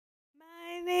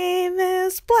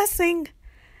because blessing.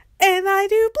 And I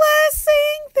do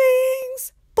blessing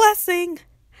things, blessing.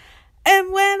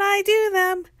 And when I do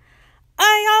them,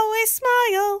 I always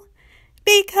smile,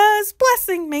 because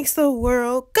blessing makes the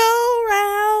world go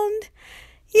round.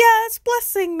 Yes,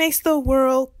 blessing makes the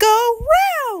world go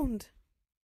round.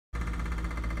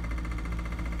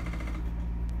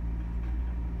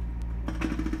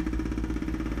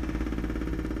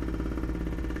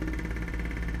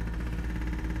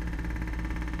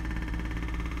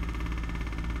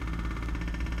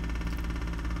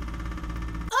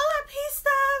 Hola,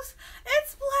 Pistas!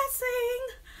 It's Blessing!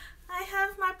 I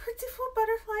have my prettiful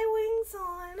butterfly wings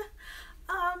on.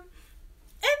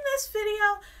 In this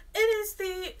video, it is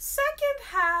the second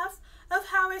half of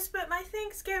how I spent my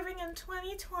Thanksgiving in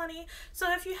 2020.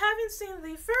 So if you haven't seen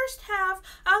the first half,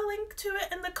 I'll link to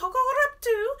it in the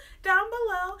Kokoruptu down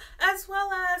below, as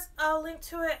well as I'll link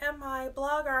to it in my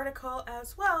blog article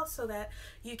as well, so that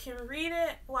you can read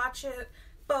it, watch it,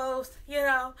 both,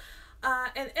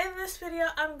 and in this video,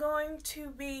 I'm going to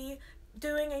be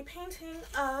doing a painting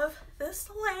of this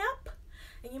lamp.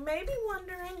 And you may be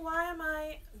wondering, why am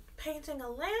I painting a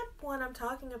lamp when I'm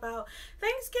talking about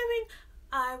Thanksgiving?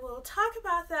 I will talk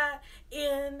about that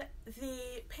in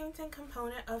the painting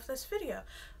component of this video.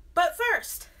 But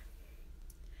first,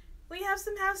 we have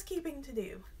some housekeeping to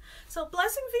do. So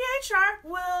Blessing VHR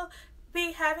will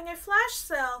be having a flash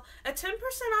sale, a 10%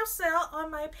 off sale on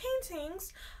my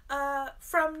paintings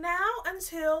from now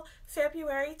until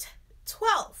February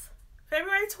 12th.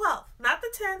 February 12th, not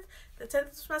the 10th. The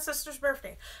 10th is my sister's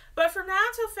birthday. But from now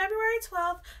until February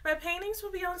 12th, my paintings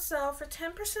will be on sale for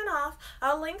 10% off.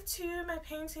 I'll link to my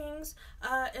paintings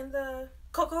in the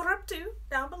Kokoruptu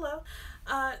down below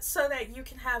so that you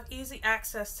can have easy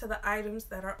access to the items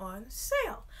that are on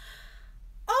sale.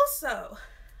 Also,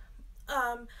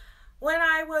 when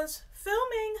I was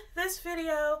filming this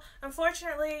video,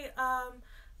 unfortunately,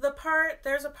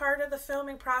 there's a part of the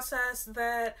filming process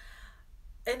that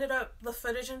the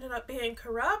footage ended up being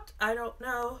corrupt. I don't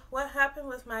know what happened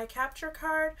with my capture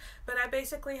card, but I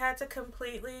basically had to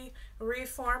completely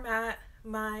reformat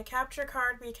my capture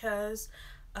card because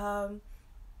I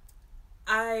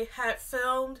had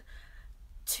filmed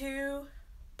 2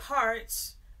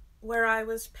 parts where I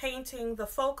was painting the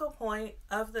focal point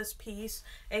of this piece,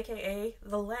 aka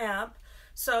the lamp.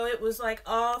 So it was like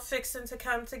all fixing to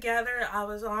come together. I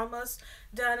was almost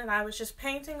done and I was just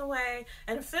painting away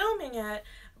and filming it.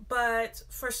 But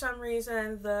for some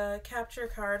reason, the capture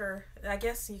card, or I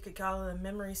guess you could call it a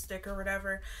memory stick or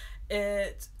whatever,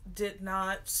 it did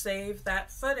not save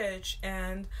that footage.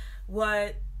 And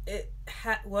what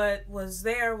was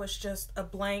there was just a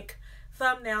blank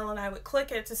thumbnail, and I would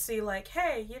click it to see like,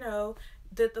 hey,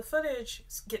 did the footage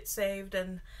get saved?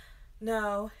 And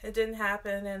no, it didn't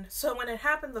happen. And so when it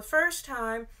happened the first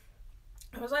time,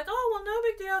 I was like, oh, well, no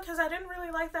big deal, because I didn't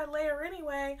really like that layer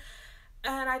anyway,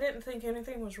 and I didn't think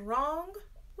anything was wrong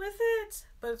with it.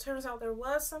 But it turns out there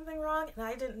was something wrong, and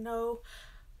I didn't know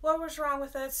what was wrong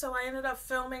with it. So I ended up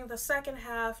filming the second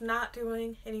half, not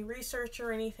doing any research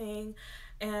or anything,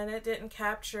 and it didn't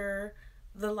capture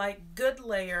the good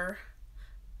layer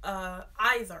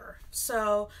either.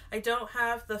 So I don't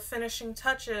have the finishing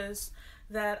touches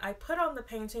that I put on the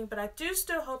painting, but I do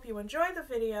still hope you enjoy the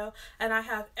video, and I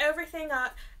have everything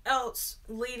else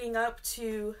leading up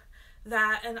to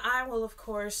that, and I will of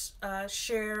course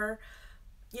share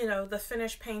the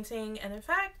finished painting, and in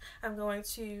fact I'm going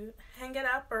to hang it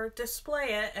up or display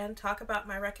it and talk about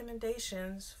my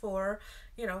recommendations for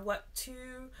what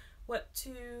to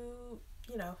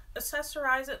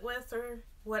accessorize it with, or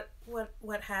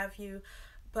what have you.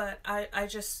 But I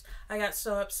got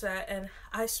so upset, and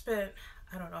I spent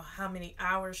I don't know how many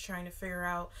hours trying to figure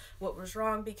out what was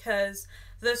wrong, because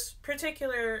this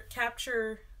particular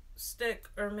capture stick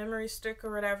or memory stick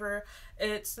or whatever,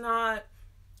 it's not,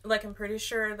 I'm pretty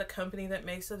sure the company that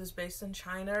makes it is based in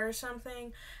China or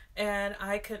something, and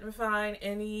I couldn't find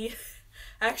any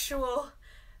actual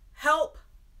help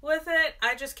with it.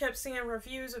 I just kept seeing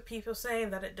reviews of people saying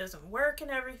that it doesn't work and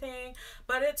everything,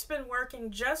 but it's been working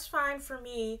just fine for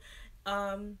me.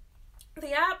 The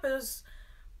app is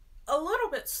a little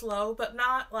bit slow, but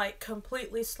not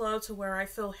completely slow to where I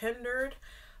feel hindered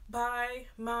by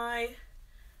my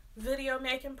video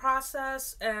making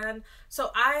process, and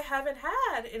so I haven't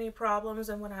had any problems.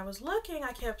 And when I was looking,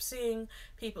 I kept seeing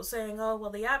people saying, oh, well,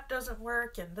 the app doesn't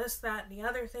work and this, that, and the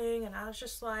other thing, and I was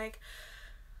just like,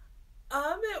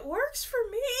 it works for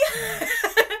me.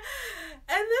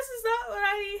 And this is not what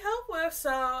I need help with.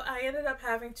 So I ended up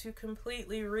having to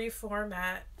completely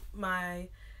reformat my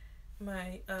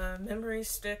memory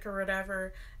stick or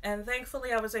whatever, and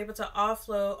thankfully I was able to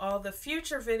offload all the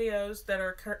future videos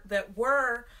that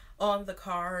were on the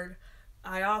card.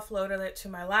 I offloaded it to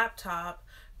my laptop,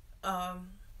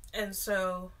 and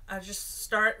so I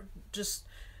just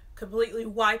completely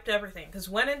wiped everything, because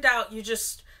when in doubt, you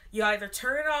either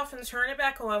turn it off and turn it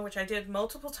back on, which I did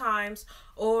multiple times,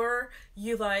 or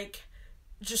you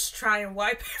just try and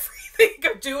wipe everything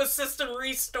or do a system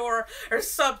restore or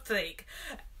something.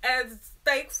 And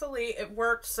thankfully it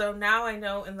worked, so now I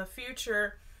know in the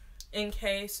future, in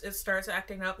case it starts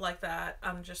acting up like that,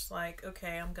 I'm just like,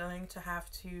 okay, I'm going to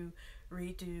have to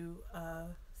redo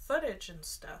footage and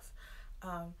stuff.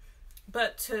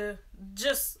 But to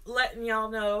just letting y'all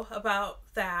know about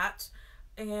that.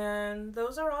 And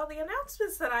those are all the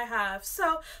announcements that I have.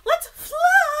 So let's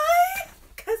fly!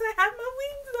 Because I have my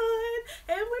wings on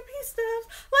and wimpy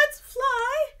stuff. Let's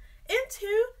fly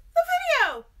into the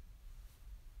video!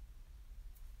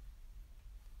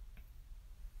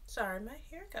 Sorry, my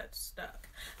hair got stuck.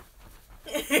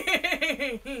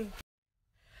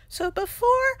 So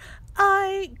before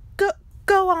I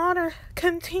go on or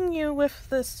continue with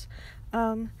this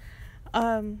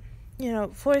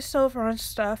voiceover and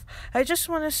stuff, I just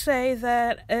want to say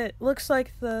that it looks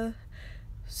like the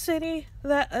city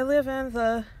that I live in,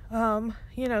 the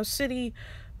city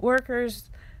workers,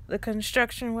 the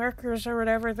construction workers or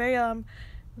whatever, they're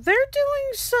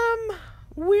doing some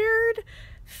weird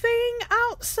thing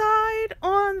outside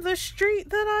on the street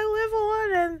that I live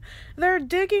on, and they're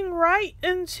digging right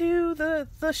into the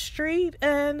street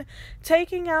and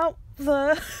taking out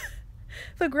the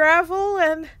the gravel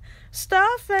and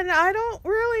stuff, and I don't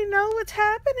really know what's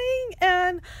happening,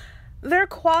 and they're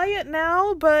quiet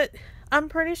now, but I'm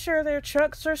pretty sure their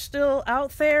trucks are still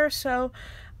out there, so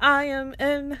I am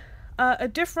in a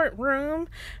different room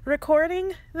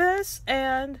recording this,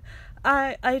 and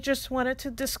I just wanted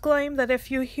to disclaim that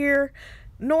if you hear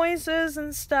noises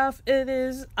and stuff, it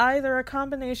is either a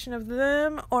combination of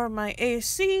them or my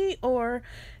AC or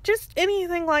just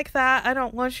anything like that. I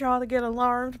don't want y'all to get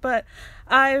alarmed, but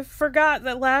I forgot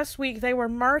that last week they were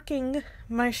marking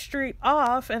my street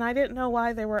off, and I didn't know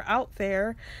why they were out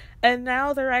there, and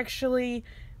now they're actually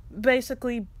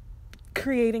basically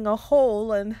creating a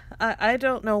hole, and I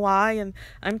don't know why, and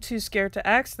I'm too scared to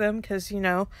ask them because,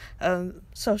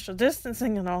 social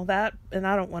distancing and all that, and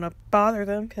I don't want to bother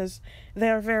them because they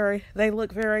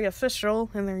look very official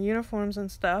in their uniforms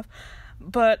and stuff,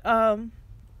 but,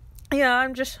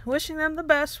 I'm just wishing them the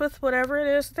best with whatever it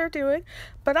is they're doing,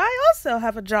 but I also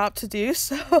have a job to do,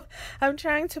 so I'm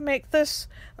trying to make this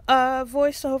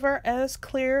voiceover as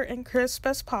clear and crisp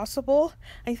as possible.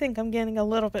 I think I'm getting a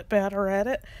little bit better at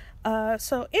it.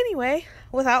 So anyway,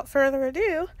 without further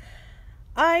ado,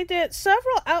 I did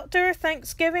several outdoor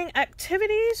Thanksgiving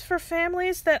activities for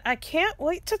families that I can't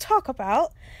wait to talk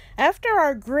about. After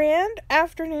our grand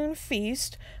afternoon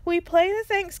feast, we played a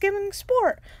Thanksgiving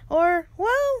sport,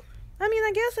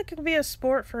 I guess it could be a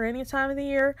sport for any time of the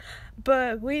year,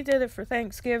 but we did it for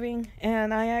Thanksgiving,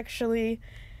 and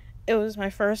it was my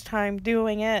first time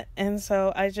doing it, and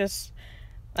so I just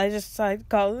decided to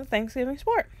call it a Thanksgiving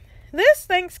sport. This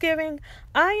Thanksgiving,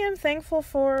 I am thankful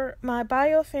for my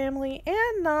bio family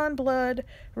and non-blood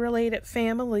related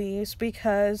families,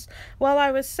 because while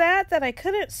I was sad that I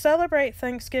couldn't celebrate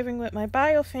Thanksgiving with my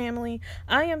bio family,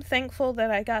 I am thankful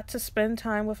that I got to spend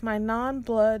time with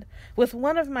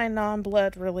one of my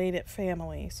non-blood related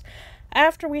families.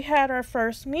 After we had our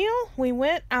first meal, we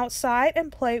went outside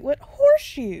and played with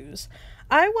horseshoes.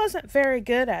 I wasn't very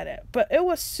good at it, but it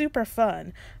was super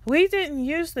fun. We didn't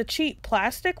use the cheap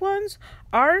plastic ones.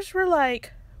 Ours were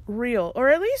real, or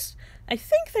at least I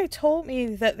think they told me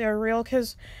that they're real,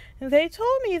 because they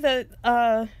told me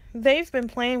that they've been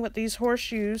playing with these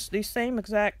horseshoes, these same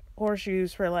exact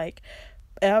horseshoes for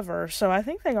ever, so I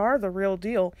think they are the real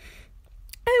deal.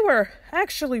 They were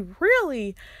actually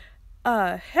really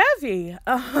heavy,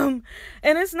 and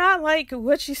it's not like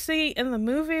what you see in the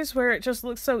movies where it just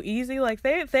looks so easy.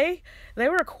 They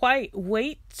were quite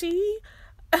weighty.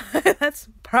 That's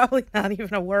probably not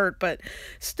even a word, but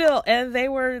still, and they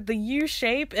were the U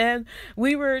shape, and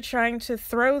we were trying to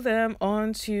throw them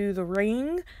onto the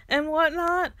ring and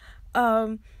whatnot,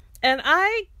 and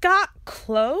I got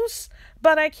close,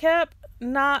 but I kept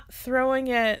not throwing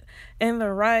it in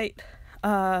the right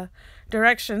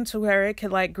direction to where it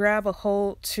could grab a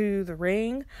hold to the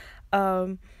ring,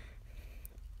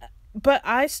 but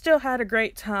I still had a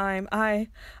great time. I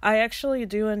actually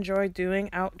do enjoy doing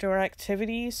outdoor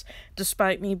activities,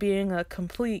 despite me being a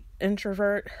complete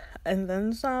introvert and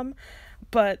then some,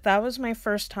 but that was my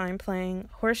first time playing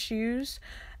horseshoes,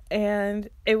 and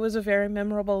it was a very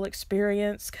memorable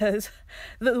experience because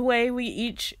the way we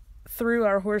each threw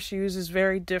our horseshoes is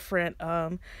very different.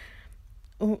 Um,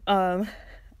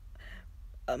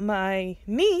 my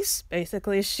niece,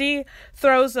 basically, she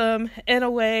throws them in a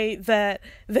way that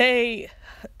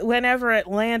whenever it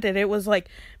landed, it was like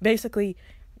basically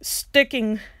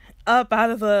sticking up out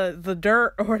of the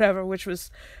dirt or whatever, which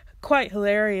was quite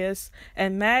hilarious.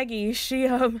 And Maggie, she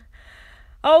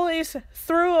always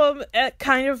threw them at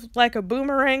kind of like a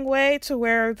boomerang way, to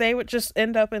where they would just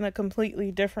end up in a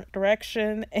completely different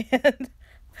direction, and it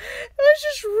was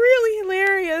just really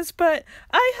hilarious. But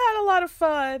I had a lot of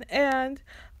fun, and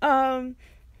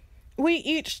we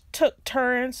each took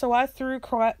turns, so I threw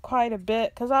quite a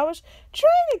bit because I was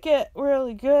trying to get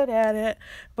really good at it,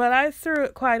 but I threw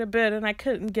it quite a bit and I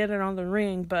couldn't get it on the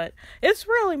ring. But it's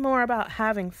really more about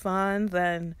having fun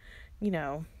than,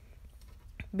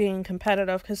 being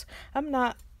competitive, because I'm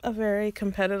not a very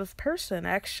competitive person,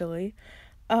 actually.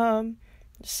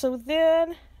 So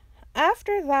then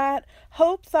after that,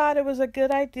 Hope thought it was a good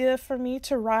idea for me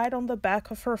to ride on the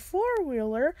back of her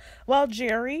four-wheeler while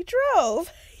Jerry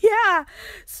drove. Yeah,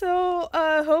 so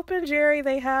Hope and Jerry,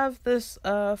 they have this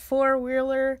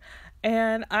four-wheeler,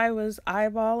 and I was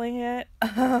eyeballing it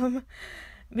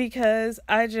because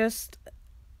I just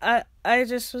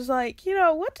was like,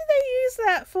 what do they use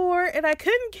that for? And I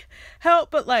couldn't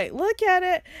help but look at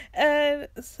it. And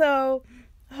so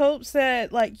Hope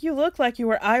said, you look like you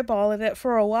were eyeballing it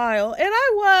for a while. And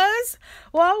I was.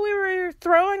 While we were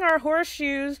throwing our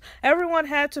horseshoes, everyone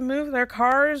had to move their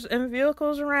cars and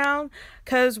vehicles around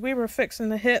because we were fixing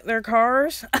to hit their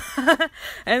cars.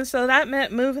 And so that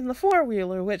meant moving the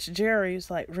four-wheeler, which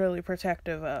Jerry's really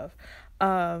protective of.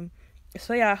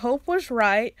 So yeah, Hope was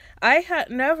right. I had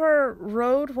never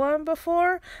rode one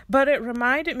before, but it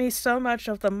reminded me so much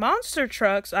of the monster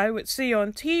trucks I would see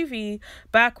on TV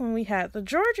back when we had the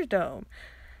Georgia Dome.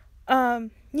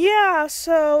 Yeah,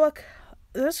 so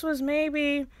this was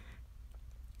maybe,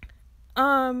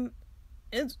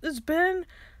 it's been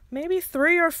maybe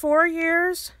 3 or 4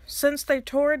 years since they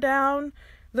tore down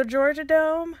the Georgia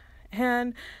Dome.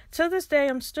 And to this day,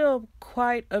 I'm still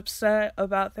quite upset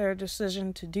about their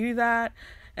decision to do that,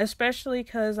 especially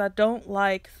because I don't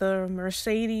like the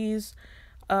Mercedes,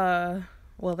 well,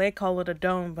 they call it a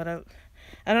dome, but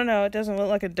I don't know, it doesn't look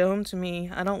like a dome to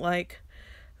me. I don't like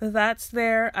that that's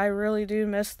there. I really do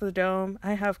miss the dome.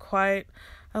 I have quite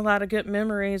a lot of good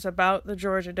memories about the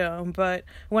Georgia Dome, but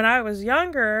when I was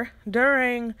younger,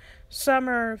 during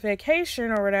summer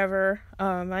vacation or whatever,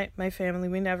 my family,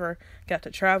 we never got to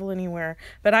travel anywhere,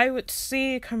 but I would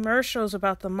see commercials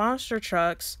about the monster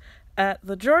trucks at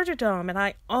the Georgia Dome, and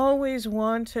I always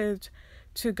wanted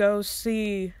to go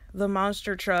see the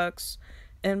monster trucks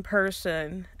in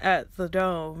person at the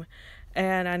Dome,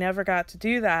 and I never got to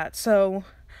do that. So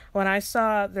when I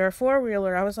saw their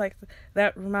four-wheeler, I was like,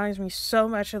 that reminds me so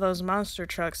much of those monster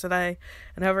trucks that I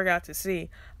never got to see.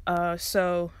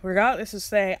 So regardless to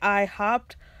say, I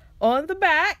hopped on the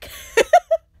back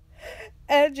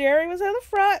and Jerry was in the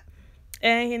front,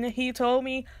 and he told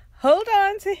me, hold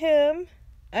on to him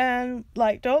and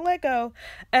don't let go.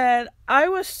 And I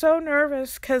was so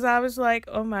nervous because I was like,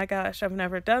 oh my gosh, I've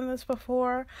never done this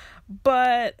before,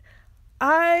 but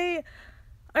I'm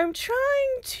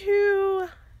trying to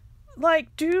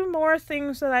do more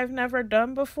things that I've never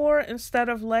done before instead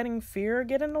of letting fear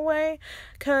get in the way.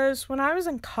 Because when I was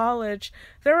in college,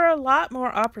 there were a lot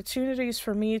more opportunities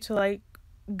for me to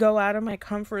go out of my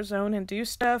comfort zone and do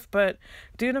stuff, but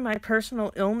due to my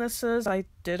personal illnesses, I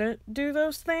didn't do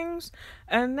those things.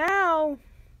 And now,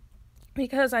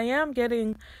 because I am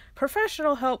getting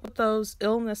professional help with those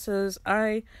illnesses,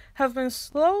 I have been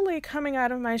slowly coming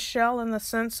out of my shell in the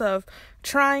sense of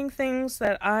trying things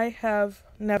that I have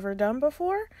never done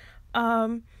before.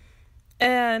 And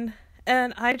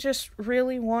I just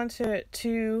really wanted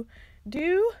to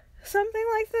do something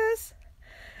like this.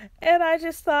 And I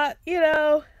just thought,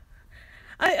 I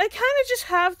kind of just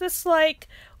have this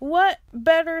what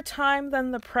better time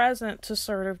than the present to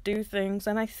sort of do things.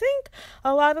 And I think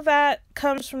a lot of that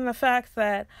comes from the fact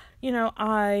that,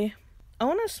 I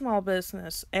own a small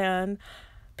business, and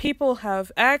people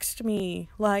have asked me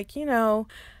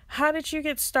how did you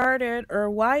get started, or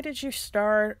why did you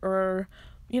start, or,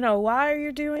 why are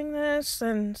you doing this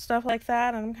and stuff like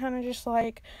that. And I'm kind of just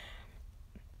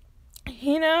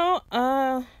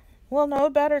well, no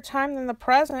better time than the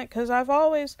present, because I've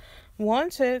always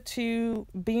wanted to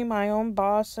be my own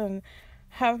boss and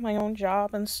have my own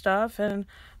job and stuff, and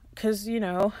because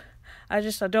I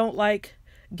don't like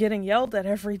getting yelled at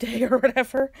every day or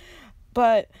whatever.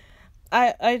 But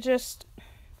I just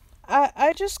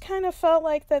I just kind of felt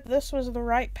like that this was the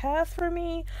right path for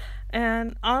me.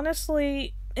 And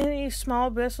honestly, any small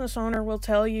business owner will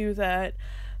tell you that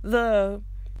the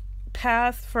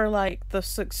path for like the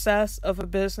success of a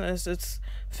business, it's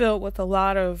filled with a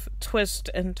lot of twists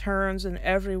and turns in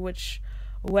every which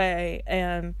way.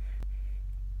 And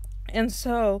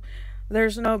so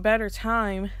there's no better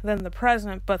time than the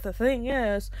present. But the thing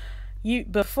is, you,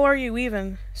 before you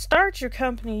even start your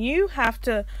company, you have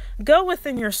to go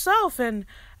within yourself and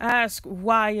ask,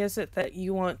 why is it that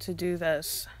you want to do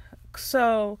this?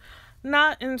 So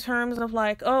not in terms of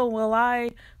like, oh well,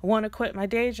 I want to quit my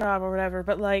day job or whatever,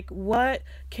 but like, what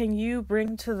can you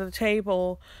bring to the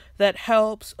table that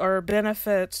helps or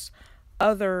benefits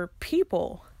other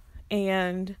people?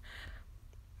 And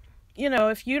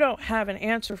if you don't have an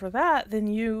answer for that, then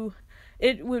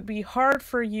it would be hard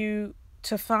for you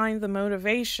to find the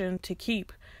motivation to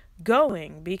keep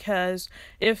going. Because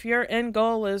if your end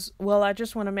goal is, well, I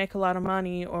just want to make a lot of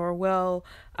money, or, well,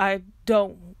 I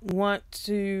don't want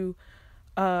to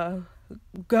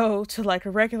go to like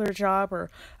a regular job, or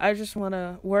I just want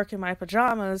to work in my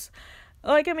pajamas,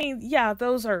 like, I mean, yeah,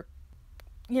 those are,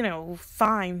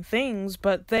 fine things,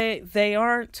 but they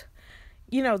aren't,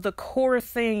 the core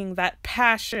thing, that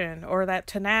passion or that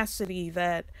tenacity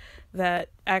that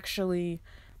actually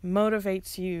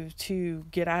motivates you to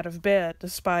get out of bed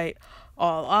despite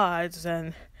all odds,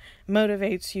 and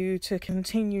motivates you to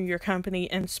continue your company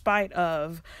in spite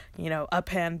of, a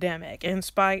pandemic, in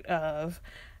spite of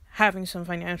having some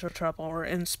financial trouble, or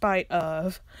in spite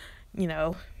of,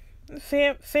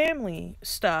 family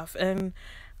stuff and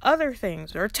other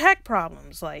things, or tech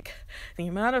problems. Like the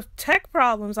amount of tech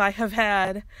problems I have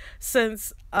had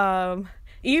since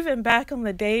even back in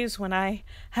the days when I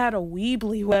had a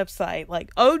Weebly website.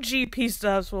 Like OGP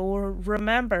stuffs will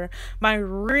remember my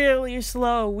really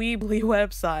slow Weebly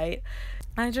website.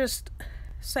 I just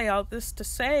say all this to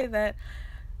say that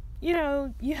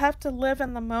you have to live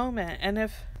in the moment, and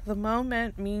if the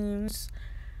moment means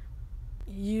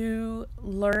you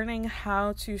learning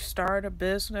how to start a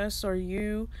business, or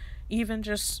you even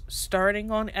just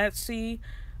starting on Etsy,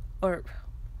 or,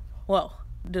 well,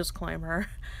 disclaimer,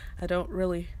 I don't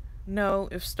really know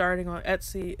if starting on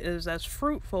Etsy is as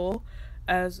fruitful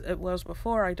as it was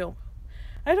before. I don't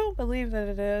believe that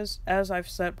it is, as I've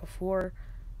said before,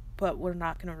 but we're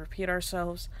not going to repeat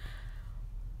ourselves.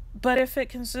 But if it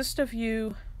consists of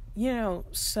you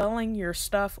selling your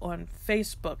stuff on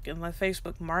Facebook, in the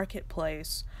Facebook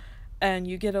marketplace, and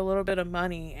you get a little bit of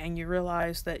money and you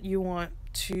realize that you want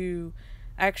to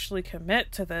actually commit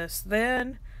to this,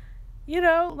 then,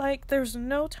 like, there's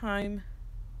no time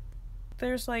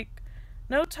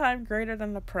greater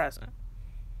than the present.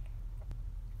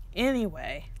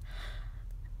 Anyway,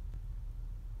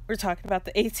 we're talking about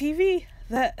the ATV,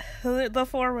 the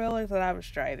four-wheeler that I was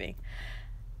driving.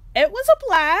 It was a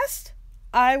blast.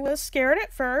 I was scared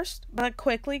at first, but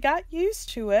quickly got used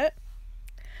to it.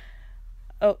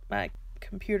 Oh, my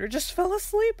computer just fell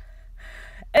asleep.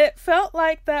 It felt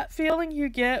like that feeling you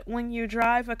get when you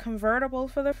drive a convertible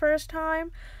for the first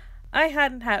time. I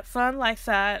hadn't had fun like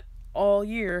that all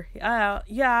year.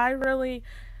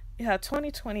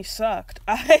 2020 sucked.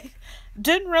 I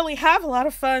didn't really have a lot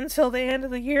of fun till the end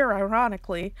of the year,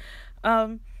 ironically.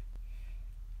 But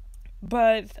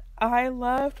I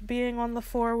loved being on the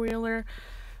four-wheeler.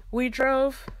 We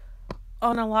drove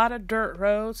on a lot of dirt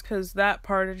roads, because that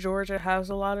part of Georgia has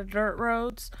a lot of dirt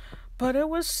roads. But it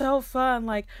was so fun.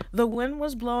 Like, the wind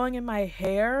was blowing in my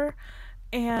hair,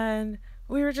 and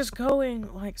we were just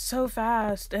going, like, so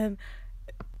fast. And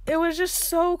it was just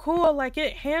so cool. Like,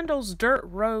 it handles dirt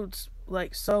roads,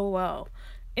 like, so well.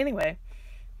 Anyway,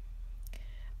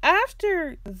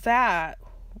 after that,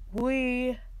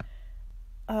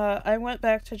 I went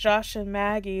back to Josh and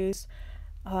Maggie's,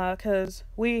 because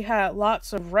we had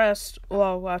lots of rest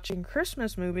while watching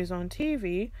Christmas movies on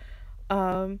TV.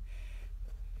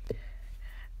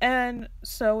 And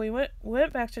so we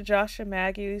went back to Josh and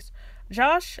Maggie's.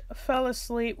 Josh fell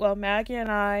asleep while Maggie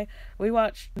and we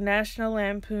watched National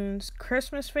Lampoon's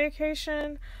Christmas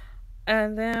Vacation,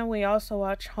 and then we also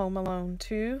watched Home Alone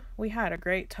 2. We had a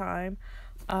great time.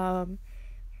 And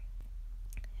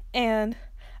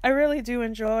I really do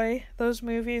enjoy those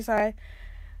movies.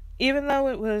 Even though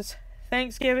it was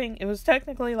Thanksgiving, it was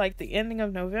technically like the ending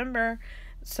of November,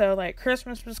 so like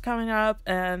Christmas was coming up,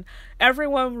 and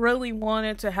everyone really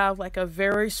wanted to have like a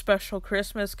very special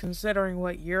Christmas considering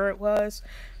what year it was.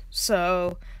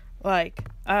 So like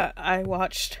I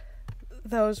watched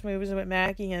those movies with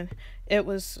Maggie, and it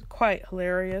was quite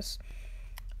hilarious.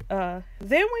 Then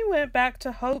we went back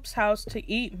to Hope's house to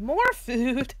eat more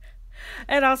food.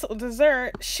 And also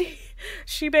dessert.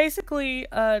 She basically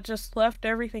just left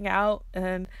everything out,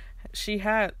 and she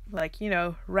had, like,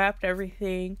 wrapped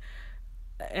everything.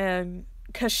 And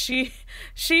because she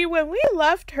when we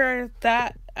left her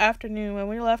that afternoon, when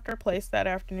we left her place that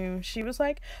afternoon, she was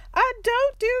like, I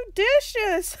don't do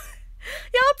dishes.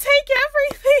 Y'all take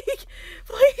everything.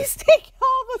 Please take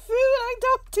all the food. I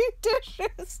don't do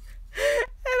dishes.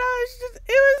 And it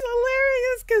was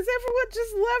hilarious because everyone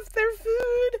just left their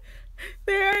food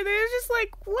there. They're just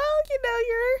like, well,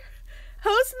 you're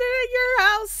hosting it at your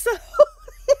house, so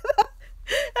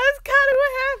that's kind of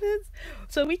what happens.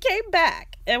 So we came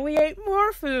back and we ate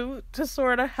more food to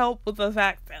sort of help with the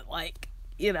fact that, like,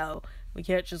 we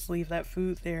can't just leave that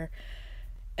food there.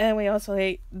 And we also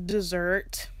ate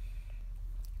dessert.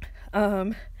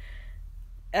 And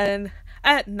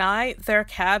at night, their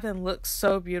cabin looks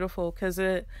so beautiful because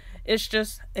it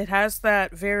has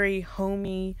that very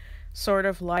homey sort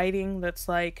of lighting that's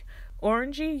like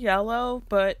orangey yellow,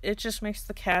 but it just makes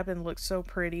the cabin look so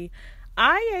pretty.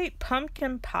 I ate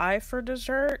pumpkin pie for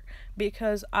dessert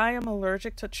because I am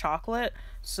allergic to chocolate,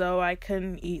 so I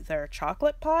couldn't eat their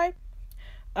chocolate pie.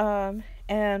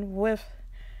 And with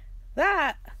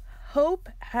that, Hope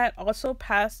had also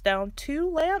passed down 2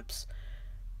 lamps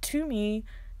to me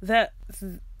that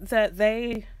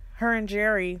her and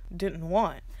Jerry didn't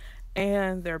want,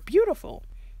 and they're beautiful.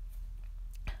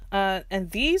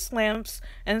 And these lamps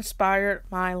inspired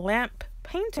my lamp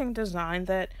painting design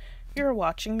that you're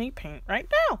watching me paint right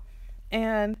now.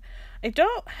 And I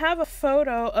don't have a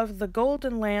photo of the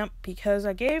golden lamp because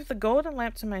I gave the golden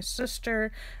lamp to my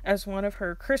sister as one of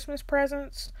her Christmas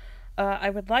presents. I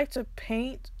would also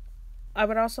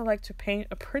like to paint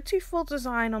a pretty full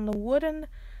design on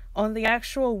the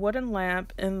actual wooden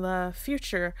lamp in the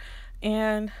future.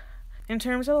 And in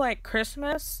terms of like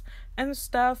Christmas and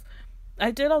stuff,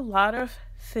 I did a lot of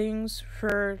things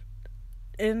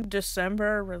in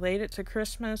December related to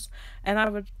Christmas, and I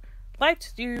would like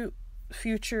to do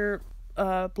future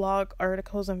blog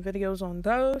articles and videos on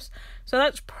those. So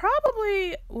that's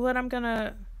probably what I'm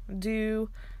gonna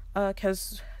do,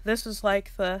 because this is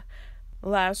like the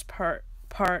last part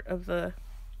of the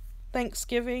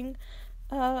Thanksgiving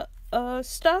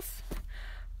stuff.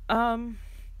 But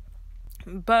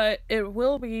it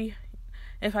will be,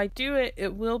 if I do it,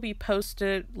 it will be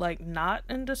posted like not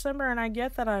in December, and I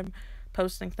get that I'm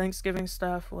posting Thanksgiving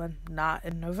stuff when not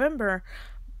in November,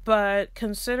 but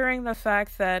considering the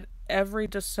fact that every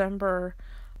December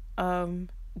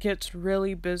gets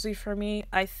really busy for me,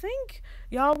 I think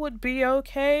y'all would be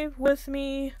okay with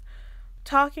me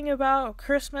talking about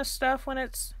Christmas stuff when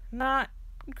it's not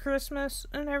Christmas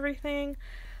and everything.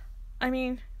 I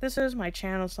mean, this is my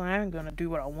channel, so I'm gonna do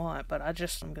what I want, but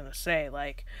I'm gonna say,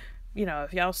 like,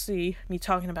 if y'all see me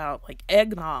talking about, like,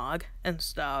 eggnog and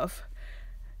stuff,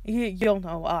 you'll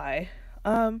know why.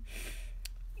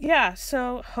 Yeah,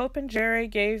 so Hope and Jerry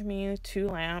gave me 2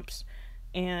 lamps,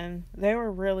 and they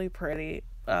were really pretty,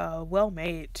 well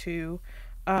made, too.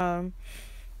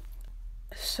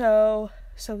 So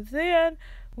then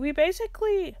we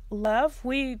basically left.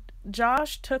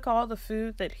 Josh took all the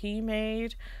food that he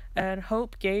made, and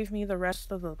Hope gave me the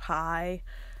rest of the pie,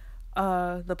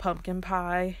 the pumpkin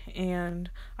pie, and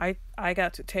I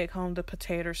got to take home the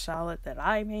potato salad that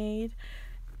I made.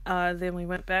 Then we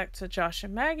went back to Josh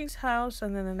and Maggie's house,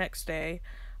 and then the next day,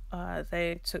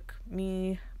 they took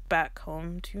me back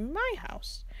home to my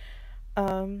house.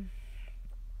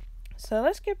 So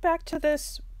let's get back to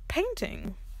this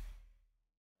painting.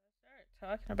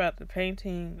 Talking about the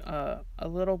painting a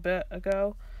little bit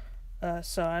ago,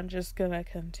 so I'm just gonna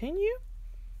continue.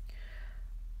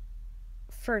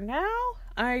 For now,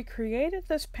 I created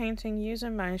this painting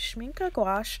using my Schmincke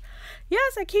gouache.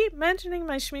 Yes, I keep mentioning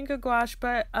my Schmincke gouache,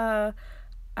 but I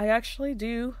actually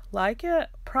do like it.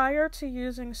 Prior to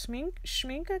using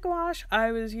Schmincke gouache,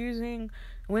 I was using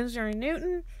Winsor &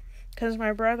 Newton, because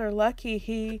my brother Lucky,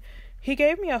 he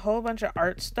gave me a whole bunch of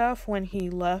art stuff when he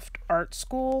left art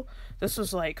school. This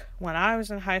was like when I was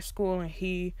in high school and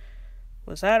he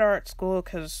was at art school,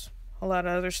 because a lot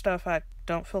of other stuff I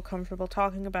don't feel comfortable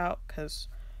talking about because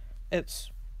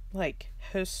it's like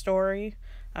his story.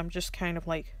 I'm just kind of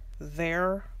like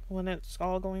there when it's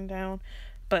all going down.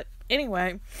 But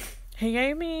anyway, he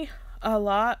gave me a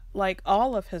lot, like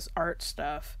all of his art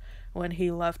stuff when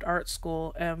he left art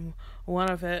school, and one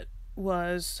of it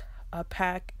was a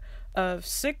pack of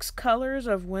 6 colors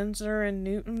of Winsor &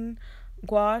 Newton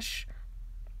gouache.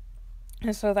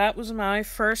 And so that was my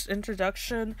first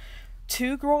introduction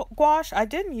to gouache. I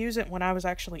didn't use it when I was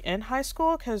actually in high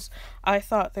school because I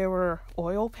thought they were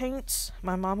oil paints.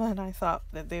 My mama and I thought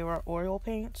that they were oil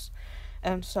paints.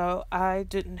 and so I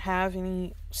didn't have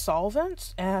any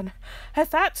solvents. And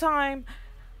at that time,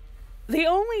 the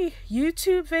only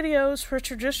YouTube videos for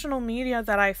traditional media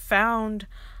that I found,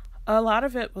 a lot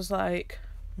of it was like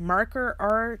marker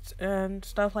art and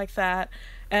stuff like that,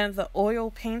 and the oil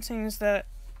paintings that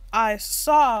I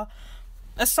saw,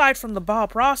 aside from the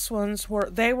Bob Ross ones,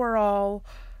 they were all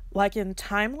like in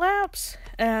time lapse,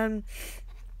 and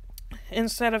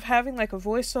instead of having like a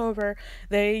voiceover,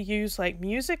 they use like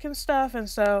music and stuff, and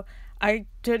so I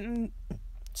didn't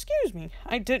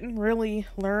really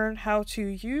learn how to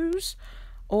use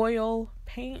oil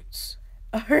paints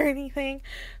or anything.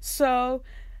 So,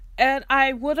 and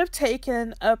I would have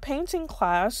taken a painting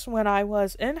class when I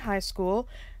was in high school,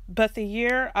 but the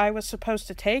year I was supposed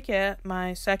to take it,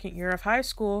 my second year of high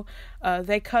school,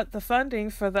 they cut the funding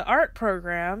for the art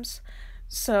programs.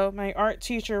 So my art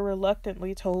teacher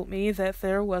reluctantly told me that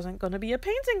there wasn't going to be a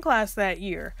painting class that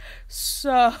year.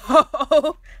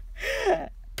 So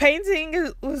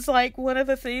painting was like one of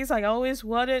the things I always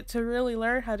wanted to really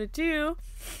learn how to do,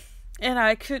 and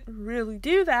I couldn't really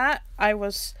do that. I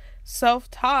was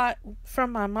self-taught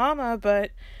from my mama,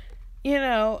 but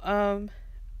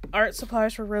art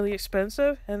supplies were really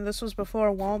expensive, and this was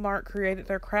before Walmart created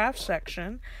their craft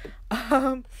section.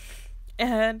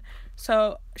 And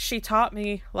so she taught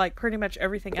me like pretty much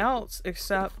everything else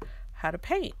except how to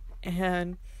paint.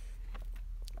 And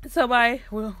so I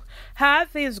had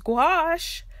this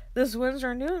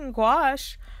Winsor Newton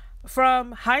gouache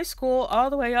from high school all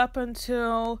the way up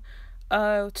until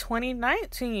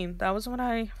 2019. That was when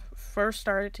I first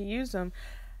started to use them.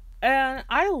 And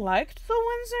I liked the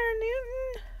Winsor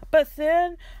Newton, but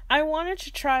then I wanted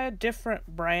to try a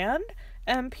different brand,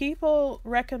 and people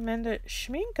recommended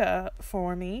Schmincke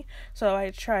for me. So I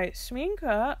tried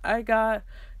Schmincke.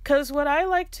 Because what I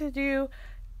like to do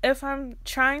if I'm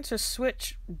trying to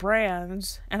switch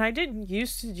brands, and I didn't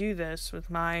used to do this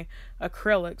with my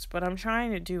acrylics, but I'm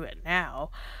trying to do it now,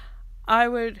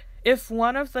 if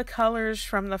one of the colors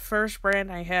from the first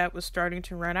brand I had was starting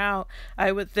to run out,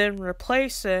 I would then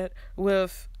replace it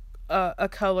with a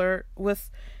color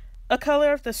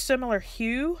of the similar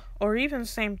hue or even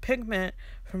same pigment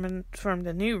from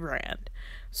the new brand.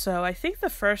 So I think the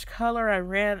first color I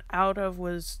ran out of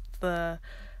was the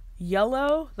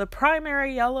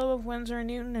primary yellow of Winsor &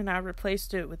 Newton, and I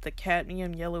replaced it with the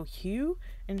cadmium yellow hue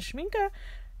in Schmincke,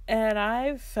 and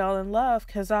I fell in love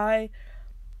because I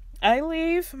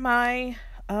leave my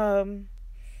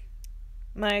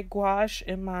my gouache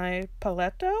in my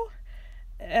paletto,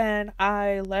 and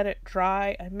I let it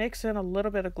dry. I mix in a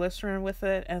little bit of glycerin with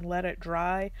it and let it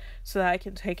dry so that I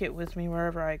can take it with me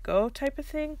wherever I go, type of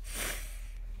thing.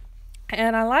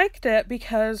 And I liked it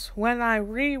because when I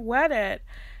re-wet it,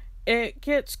 it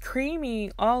gets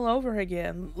creamy all over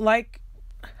again. Like,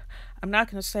 I'm not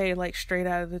going to say like straight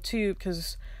out of the tube,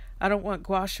 because I don't want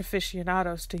gouache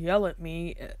aficionados to yell at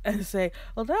me and say,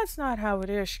 well, that's not how it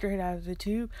is straight out of the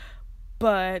tube.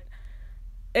 But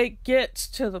it gets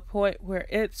to the point where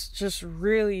it's just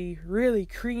really, really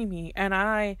creamy.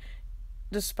 And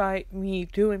despite me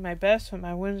doing my best with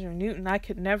my Winsor & Newton, I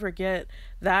could never get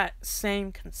that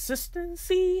same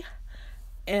consistency.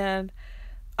 And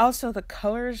also the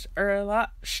colors are a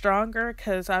lot stronger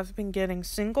because I've been getting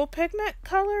single pigment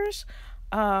colors.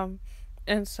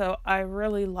 And so I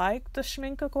really like the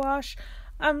Schmincke gouache.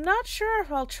 I'm not sure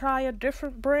if I'll try a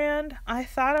different brand. I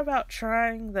thought about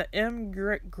trying the M.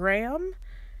 Graham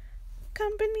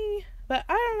company, but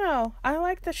I don't know. I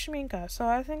like the Schmincke, so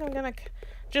I think I'm gonna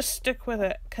just stick with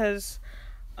it because,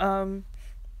 I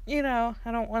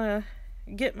don't want to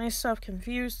get myself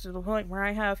confused to the point where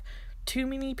I have too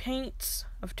many paints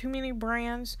of too many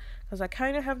brands, because I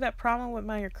kind of have that problem with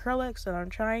my acrylics, and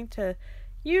I'm trying to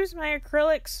use my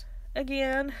acrylics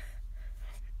again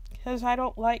because I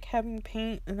don't like having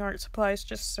paint and art supplies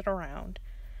just sit around.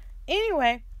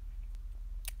 Anyway,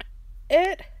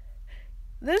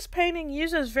 this painting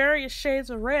uses various shades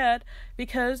of red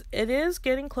because it is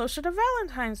getting closer to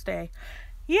Valentine's Day.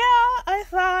 Yeah, I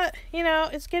thought,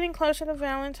 it's getting closer to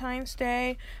Valentine's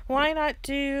Day. Why not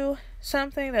do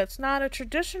something that's not a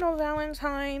traditional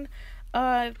Valentine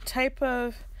type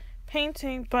of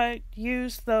painting, but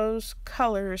use those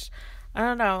colors? I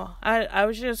don't know. I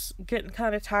was just getting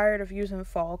kind of tired of using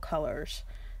fall colors.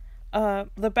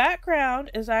 The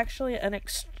background is actually an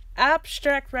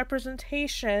abstract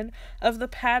representation of the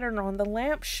pattern on the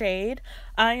lampshade.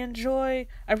 I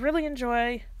really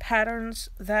enjoy patterns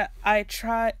that I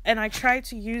try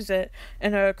to use it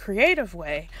in a creative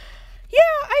way. Yeah,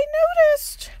 I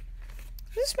noticed,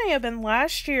 this may have been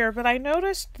last year, but I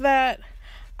noticed that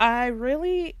I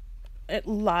really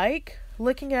like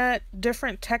looking at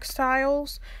different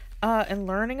textiles and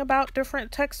learning about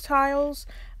different textiles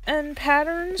and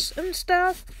patterns and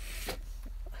stuff.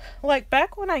 Like,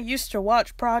 back when I used to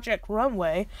watch Project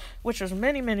Runway, which was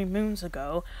many, many moons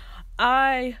ago,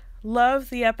 I loved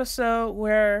the episode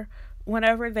where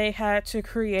whenever they had to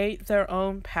create their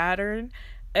own pattern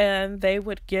and they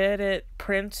would get it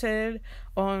printed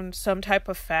on some type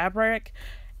of fabric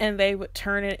and they would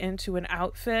turn it into an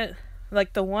outfit.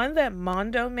 Like the one that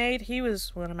Mondo made, he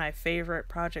was one of my favorite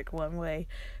Project Runway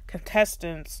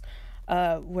contestants,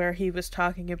 where he was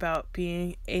talking about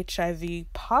being HIV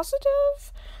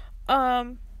positive.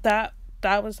 That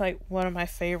was like one of my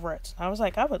favorites. I was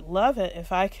like, I would love it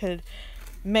if I could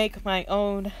make my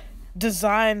own,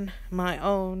 design my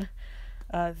own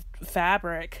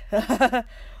fabric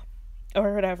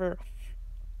or whatever.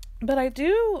 But I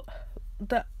do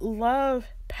love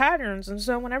patterns, and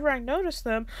so whenever I notice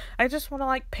them, I just want to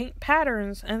like paint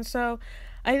patterns. And so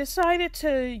I decided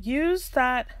to use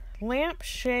that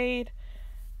lampshade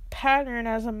pattern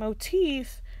as a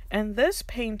motif in this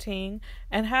painting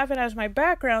and have it as my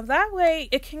background. That way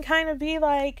it can kind of be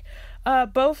like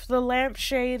both the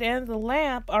lampshade and the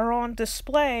lamp are on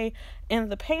display in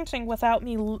the painting without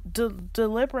me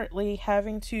deliberately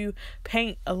having to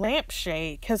paint a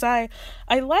lampshade, because I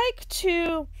like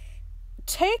to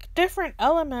take different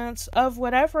elements of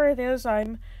whatever it is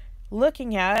I'm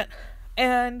looking at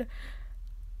and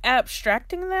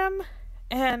abstracting them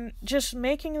and just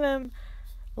making them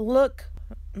look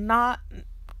not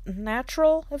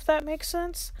natural, if that makes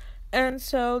sense. And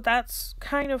so that's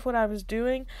kind of what I was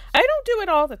doing. I don't do it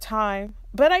all the time,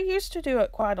 but I used to do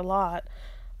it quite a lot.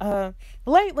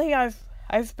 Lately I've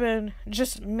been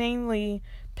just mainly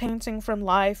painting from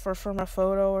life or from a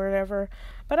photo or whatever,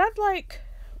 but I'd like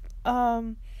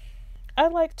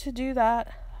to do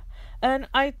that. And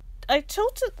I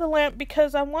tilted the lamp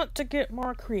because I want to get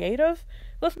more creative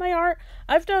with my art.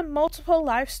 I've done multiple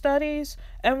life studies,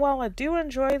 and while I do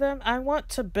enjoy them, I want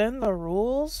to bend the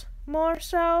rules more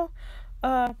so.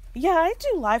 Yeah, I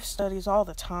do life studies all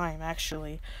the time,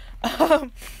 actually.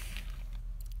 I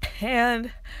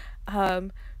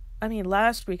mean,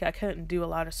 last week I couldn't do a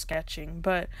lot of sketching,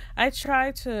 but I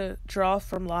try to draw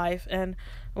from life, and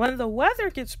when the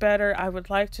weather gets better, I would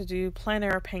like to do plein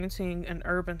air painting and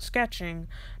urban sketching,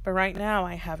 but right now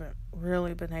I haven't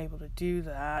really been able to do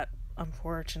that,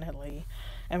 unfortunately.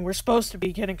 And we're supposed to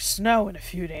be getting snow in a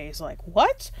few days. Like,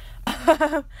 what?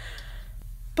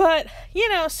 But,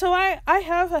 so I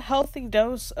have a healthy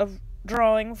dose of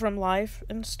drawing from life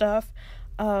and stuff.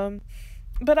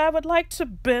 But I would like to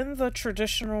bend the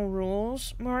traditional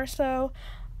rules more so.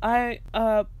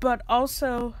 But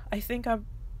also, I think I've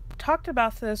talked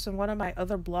about this in one of my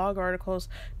other blog articles.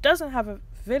 Doesn't have a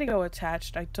video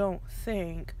attached, I don't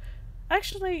think.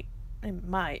 Actually, it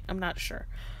might. I'm not sure.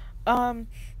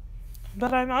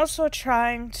 But I'm also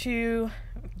trying to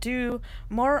do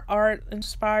more art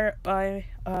inspired by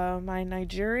my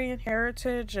Nigerian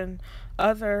heritage and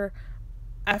other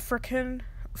African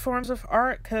forms of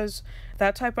art, because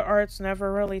that type of art's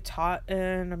never really taught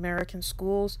in American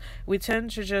schools. We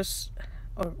tend to just,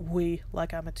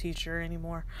 like I'm a teacher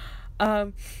anymore,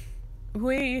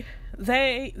 they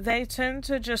tend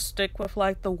to just stick with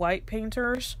like the white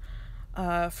painters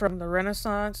from the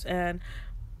Renaissance.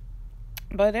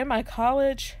 But in my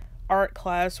college art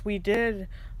class, we did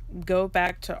go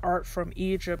back to art from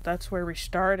Egypt. That's where we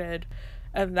started,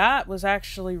 and that was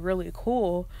actually really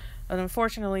cool. And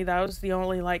unfortunately, that was the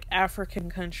only like African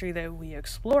country that we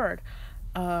explored.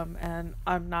 And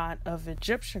I'm not of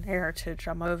Egyptian heritage,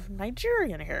 I'm of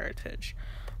Nigerian heritage.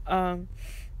 And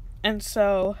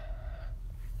so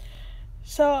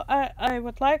I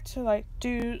would like to like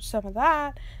do some of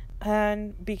that.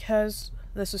 And because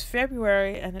this is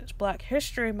February and it's Black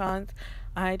History Month,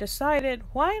 I decided,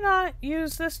 why not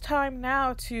use this time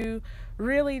now to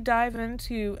really dive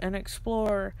into and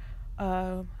explore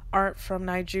art from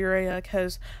Nigeria,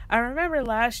 because I remember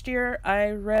last year I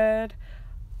read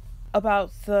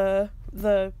about the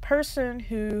person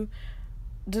who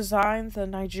designed the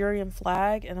Nigerian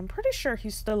flag, and I'm pretty sure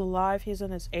he's still alive. He's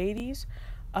in his 80s.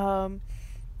 And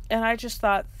I just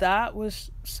thought that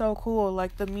was so cool,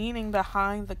 like the meaning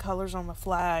behind the colors on the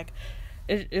flag.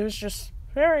 It was just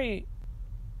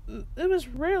it was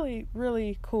really,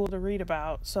 really cool to read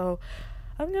about. So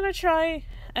I'm gonna try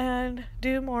and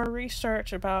do more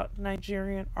research about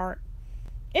Nigerian art.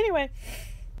 Anyway,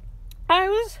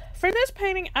 for this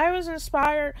painting, I was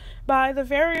inspired by the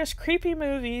various creepy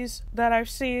movies that I've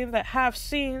seen that have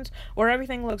scenes where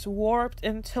everything looks warped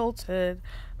and tilted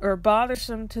or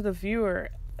bothersome to the viewer.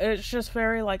 It's just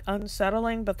very like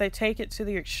unsettling, but they take it to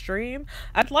the extreme.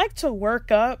 I'd like to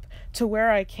work up to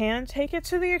where I can take it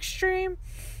to the extreme,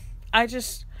 I'm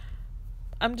just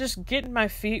getting my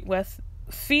feet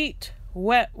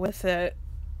wet with it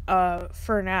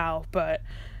for now. But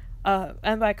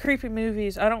and by creepy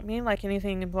movies, I don't mean like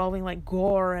anything involving like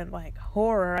gore and like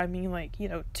horror. I mean like,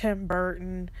 Tim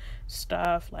Burton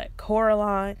stuff like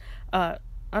Coraline. I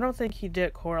don't think he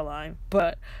did Coraline,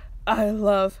 but I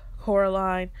love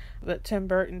Coraline. But Tim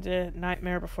Burton did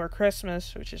Nightmare Before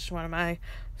Christmas, which is one of my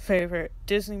favorite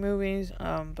Disney movies.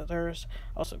 But there's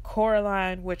also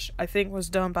Coraline, which I think was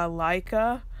done by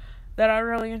Leica, that I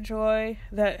really enjoy,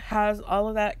 that has all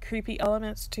of that creepy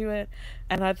elements to it.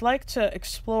 And I'd like to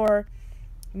explore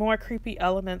more creepy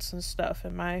elements and stuff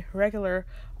in my regular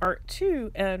art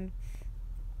too. And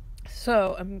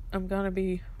so I'm going to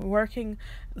be working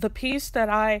the piece that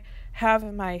I have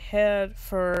in my head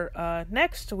for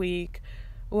next week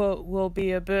will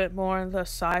be a bit more in the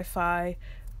sci-fi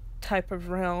type of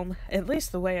realm, at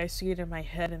least the way I see it in my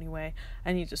head anyway.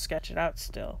 I need to sketch it out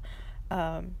still.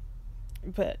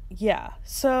 But yeah,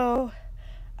 so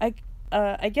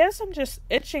I guess I'm just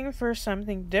itching for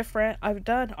something different. I've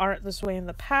done art this way in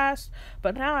the past,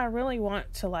 but now I really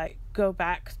want to like go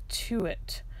back to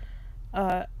it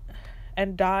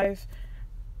and dive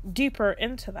deeper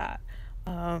into that.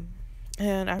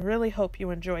 And I really hope you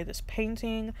enjoy this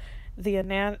painting. The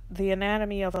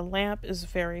anatomy of a lamp is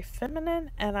very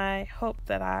feminine, and I hope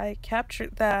that I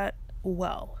captured that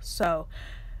well. So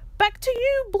back to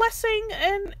you, Blessing,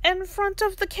 in front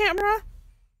of the camera.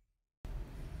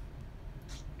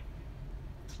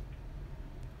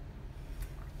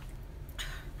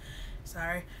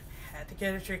 Sorry, had to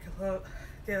get a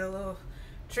little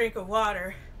drink of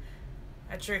water.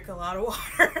 I drink a lot of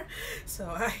water, so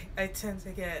I tend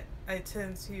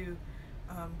to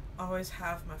always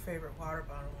have my favorite water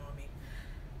bottle on me.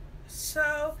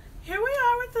 So here we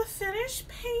are with the finished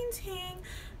painting.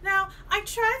 Now, I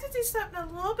tried to do something a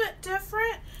little bit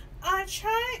different. I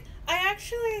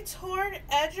actually torn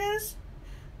at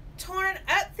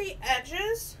the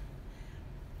edges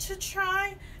to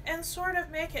try and sort of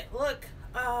make it look,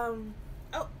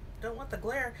 don't want the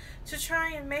glare, to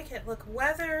try and make it look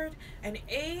weathered and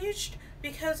aged,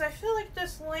 because I feel like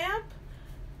this lamp,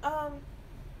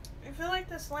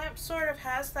 sort of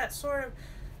has that sort of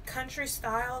country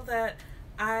style that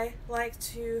I like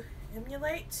to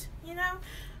emulate,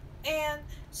 and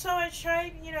so I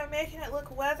tried, making it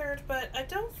look weathered, but I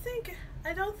don't think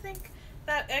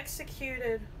that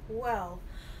executed well.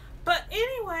 But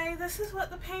anyway, this is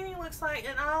what the painting looks like,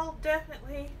 and I'll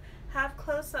definitely have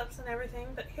close-ups and everything,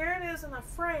 but here it is in the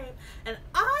frame, and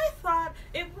I thought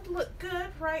it would look good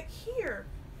right here.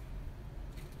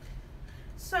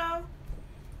 So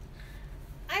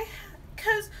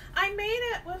because I made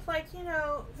it with like,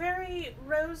 very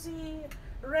rosy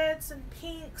reds and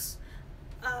pinks,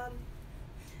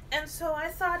 and so I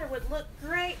thought it would look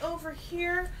great over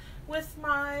here with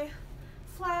my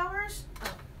flowers.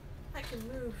 Oh, I can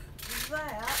move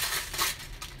that,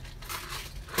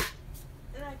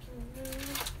 and I can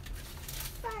move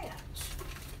that.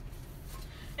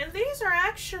 And these are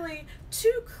actually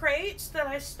 2 crates that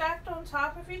I stacked on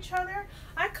top of each other.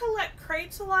 I collect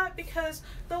crates a lot because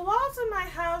the walls in my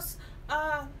house,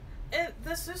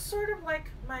 this is sort of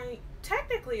like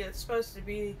technically it's supposed to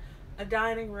be a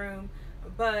dining room,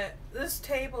 but this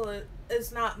table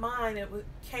is not mine. It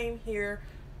came here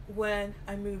when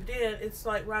I moved in. It's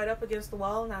like right up against the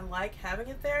wall, and I like having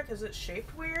it there because it's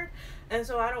shaped weird, and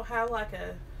so I don't have like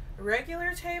a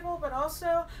regular table, but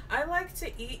also I like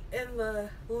to eat in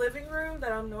the living room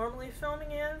that I'm normally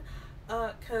filming in,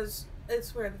 because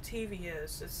it's where the TV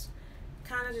is. It's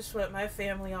kind of just what my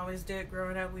family always did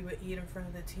growing up. We would eat in front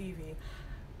of the TV.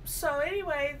 So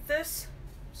anyway, this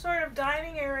sort of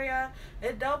dining area,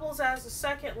 it doubles as a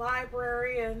second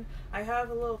library, and I have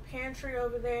a little pantry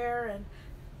over there, and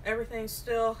everything's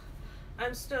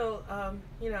I'm still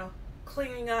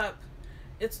cleaning up.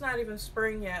 It's not even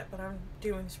spring yet, but I'm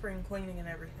doing spring cleaning and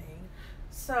everything.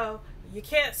 So you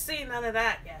can't see none of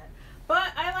that yet.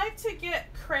 But I like to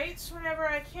get crates whenever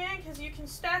I can, because you can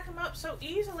stack them up so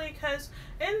easily, because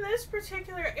in this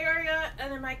particular area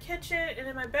and in my kitchen and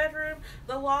in my bedroom,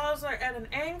 the walls are at an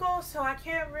angle, so I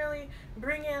can't really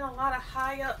bring in a lot of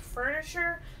high up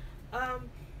furniture.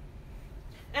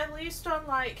 At least on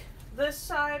like this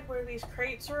side where these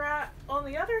crates are at. On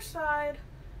the other side,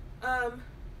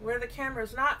 where the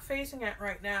camera's not facing it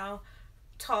right now,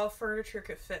 tall furniture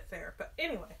could fit there. But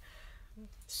anyway,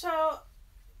 so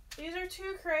these are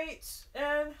 2 crates,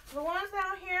 and the ones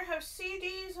down here have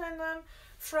CDs in them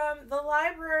from the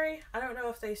library. I don't know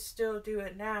if they still do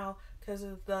it now because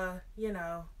of the,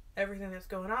 everything that's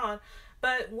going on,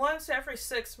 But once every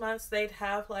 6 months, they'd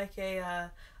have like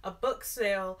a book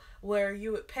sale where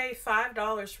you would pay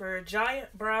 $5 for a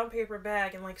giant brown paper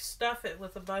bag and like stuff it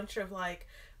with a bunch of like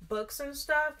books and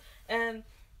stuff. And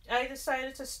I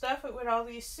decided to stuff it with all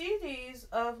these CDs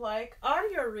of like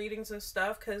audio readings and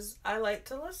stuff because I like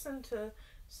to listen to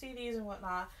CDs and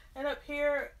whatnot. And up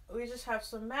here we just have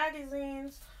some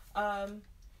magazines,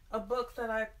 a book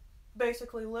that I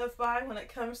basically live by when it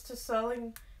comes to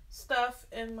selling stuff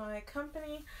in my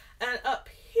company. And up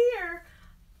here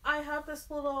I have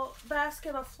this little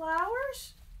basket of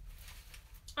flowers.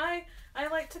 I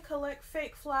like to collect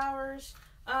fake flowers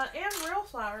and real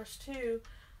flowers too.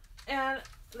 And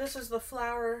this is the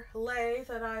flower lei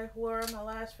that I wore in my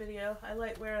last video. I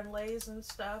like wearing leis and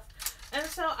stuff. And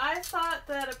so I thought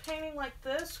that a painting like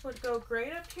this would go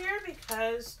great up here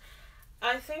because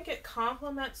I think it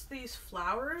complements these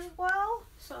flowers well.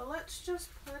 So let's just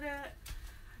put it,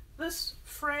 this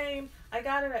frame, I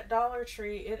got it at Dollar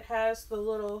Tree. It has the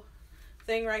little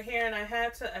thing right here, and I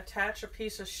had to attach a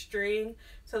piece of string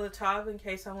to the top in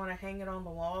case I want to hang it on the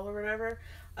wall or whatever.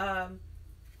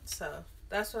 So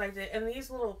that's what I did. And these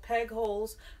little peg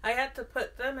holes, I had to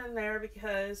put them in there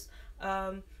because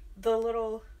the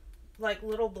little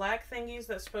black thingies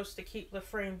that's supposed to keep the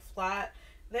frame flat,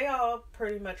 they all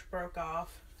pretty much broke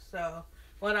off. So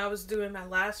when I was doing my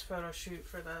last photo shoot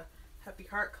for the Happy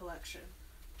Heart collection.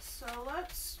 So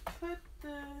let's put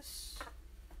this,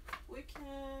 we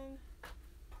can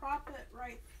prop it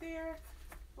right there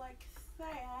like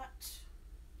that.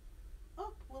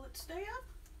 Oh, will it stay up?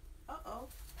 Uh-oh.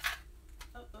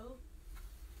 Uh-oh.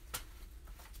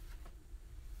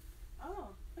 Oh,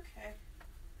 okay.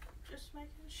 Just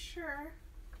making sure.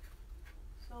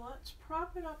 So let's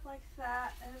prop it up like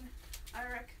that, and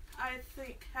I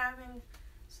think having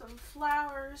some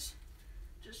flowers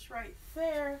just right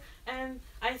there, and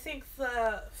I think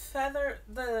the feather,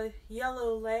 the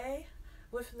yellow lei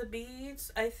with the beads,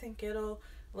 I think it'll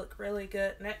look really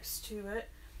good next to it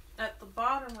at the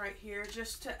bottom right here,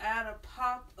 just to add a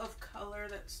pop of color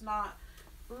that's not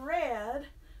red.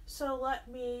 So let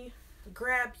me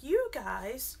grab you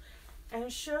guys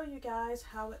and show you guys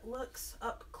how it looks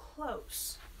up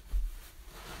close.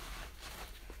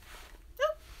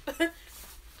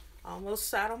 Almost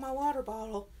sat on my water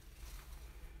bottle.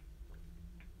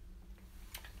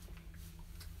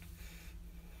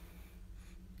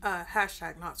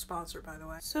 Hashtag not sponsored, by the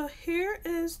way. So here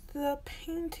is the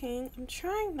painting. I'm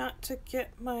trying not to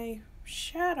get my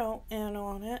shadow in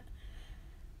on it,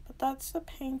 but that's the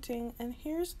painting. And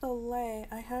here's the lei.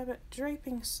 I have it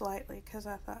draping slightly because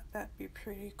I thought that'd be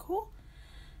pretty cool.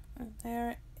 And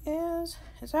there it is.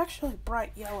 It's actually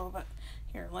bright yellow, but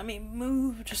here, let me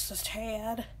move just a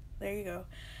tad. There you go.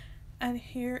 And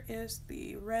here is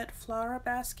the red flower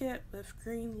basket with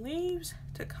green leaves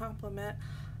to complement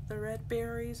the red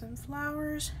berries and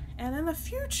flowers. And in the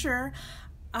future,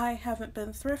 I haven't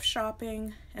been thrift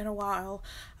shopping in a while.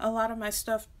 A lot of my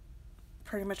stuff,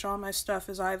 pretty much all my stuff,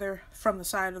 is either from the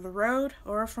side of the road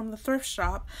or from the thrift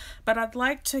shop, but I'd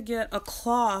like to get a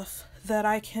cloth that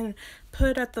I can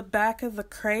put at the back of the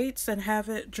crates and have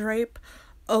it drape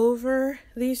over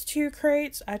these two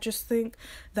crates. I just think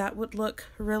that would look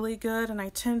really good, and I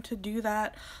tend to do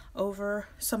that over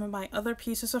some of my other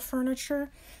pieces of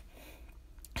furniture.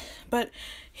 But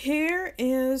here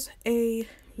is a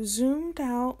zoomed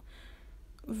out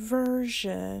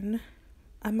version.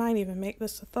 I might even make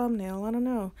this a thumbnail. I don't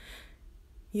know.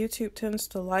 YouTube tends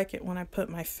to like it when I put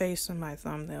my face in my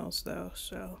thumbnails though.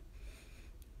 So,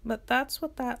 but that's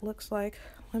what that looks like.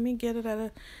 Let me get it at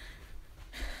a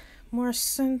more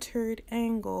centered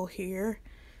angle here.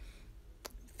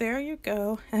 There you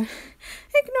go. And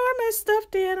ignore my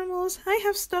stuffed animals. I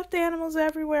have stuffed animals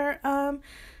everywhere.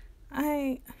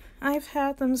 I've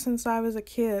had them since I was a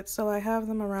kid, so I have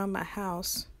them around my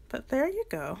house. But there you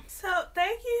go. So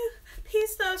thank you,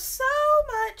 Pisto, so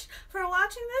much for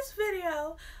watching this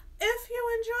video. If you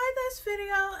enjoyed this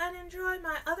video and enjoy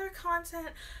my other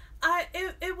content,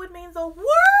 it would mean the world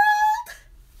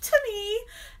to me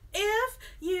if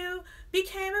you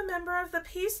became a member of the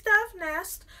Pisto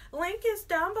Nest. Link is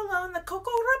down below in the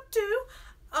Coco Ruptu.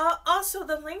 Also,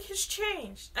 the link has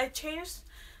changed. I changed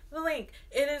the link.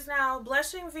 It is now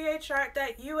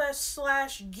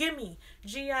blessingvhart.us/gimme,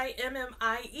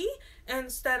 GIMMIE,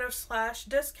 instead of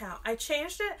 /discount. I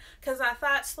changed it because I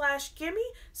thought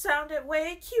 /gimme sounded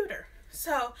way cuter.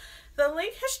 So the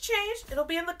link has changed. It'll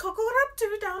be in the Coco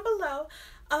Ruptu down below.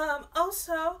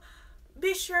 Also,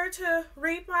 be sure to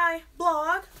read my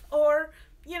blog, or,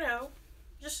 you know,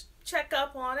 just check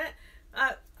up on it.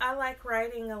 I like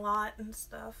writing a lot and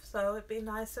stuff, so it'd be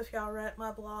nice if y'all read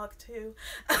my blog too.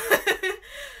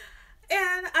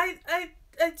 And I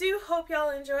do hope y'all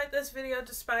enjoyed this video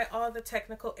despite all the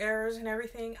technical errors and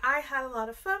everything. I had a lot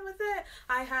of fun with it.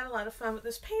 I had a lot of fun with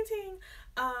this painting.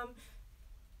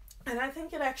 And I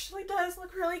think it actually does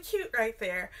look really cute right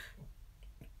there.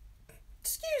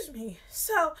 Excuse me.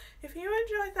 So, if you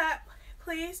enjoyed that,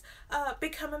 please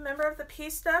become a member of the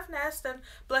Peace Stuff Nest, and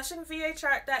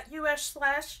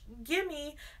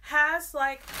blushingvhart.us/gimme has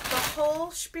like the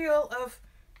whole spiel of,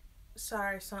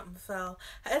 sorry, something fell.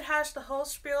 It has the whole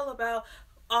spiel about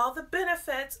all the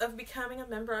benefits of becoming a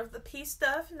member of the Peace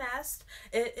Stuff Nest.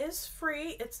 It is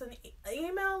free. It's an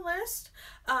email list.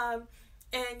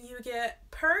 And you get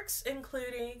perks,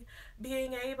 including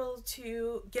being able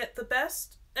to get the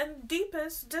best and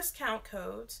deepest discount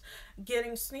codes,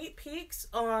 getting sneak peeks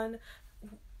on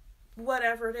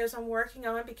whatever it is I'm working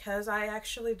on, because I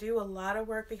actually do a lot of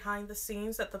work behind the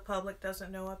scenes that the public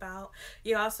doesn't know about.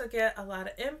 You also get a lot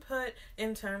of input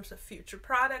in terms of future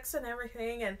products and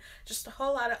everything, and just a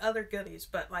whole lot of other goodies.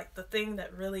 But like the thing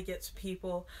that really gets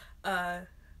people to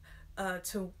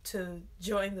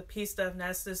join the Peace Stuff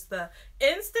Nest is the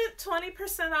instant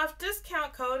 20% off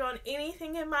discount code on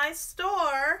anything in my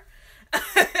store.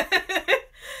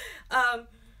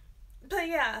 But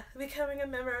yeah, becoming a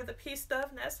member of the Peace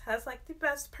Stuff Nest has like the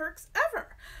best perks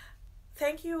ever.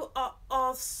 Thank you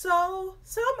all so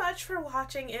much for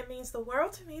watching. It means the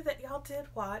world to me that y'all did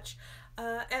watch.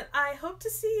 And I hope to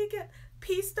see you get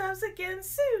Peace Stuffs again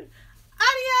soon.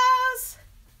 Adios!